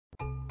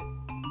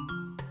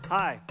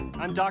Hi,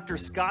 I'm Dr.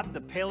 Scott,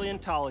 the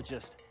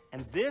paleontologist,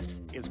 and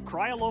this is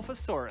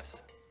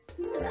Cryolophosaurus.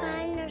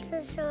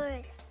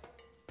 Dinosaurus.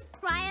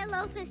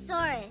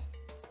 Cryolophosaurus.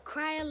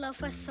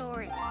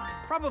 Cryolophosaurus.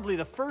 Probably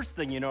the first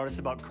thing you notice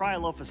about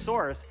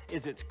Cryolophosaurus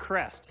is its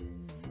crest.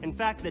 In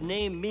fact, the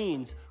name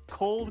means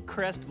cold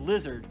crest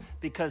lizard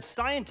because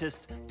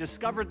scientists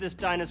discovered this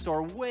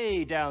dinosaur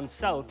way down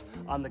south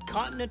on the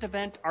continent of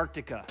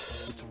Antarctica.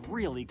 It's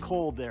really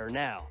cold there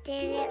now.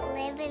 Did it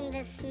live in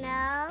the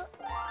snow?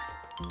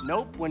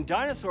 Nope, when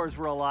dinosaurs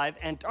were alive,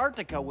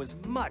 Antarctica was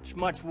much,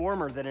 much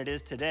warmer than it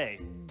is today.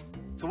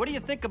 So what do you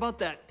think about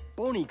that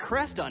bony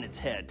crest on its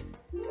head?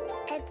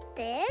 It's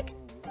big?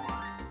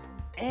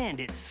 And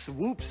it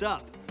swoops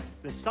up.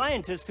 The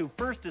scientists who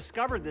first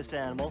discovered this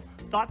animal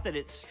thought that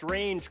its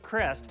strange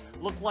crest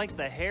looked like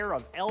the hair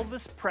of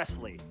Elvis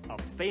Presley, a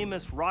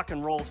famous rock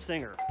and roll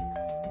singer.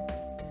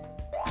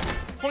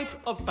 Point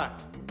of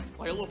fact,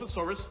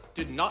 Cryolophosaurus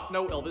did not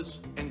know Elvis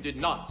and did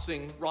not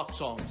sing rock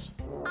songs.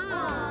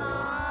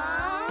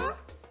 Aww.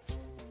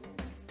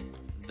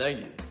 Thank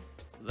you.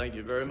 Thank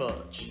you very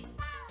much.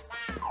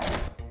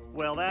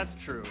 Well, that's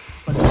true.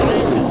 But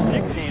scientists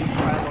nicknamed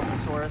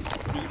Cryolophosaurus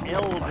the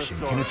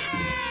Elvisaurus.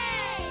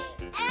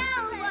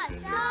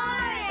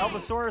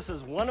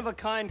 Elvisaurus's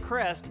one-of-a-kind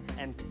crest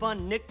and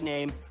fun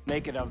nickname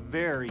make it a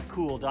very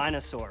cool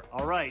dinosaur.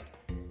 All right,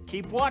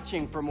 keep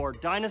watching for more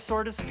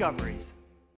dinosaur discoveries.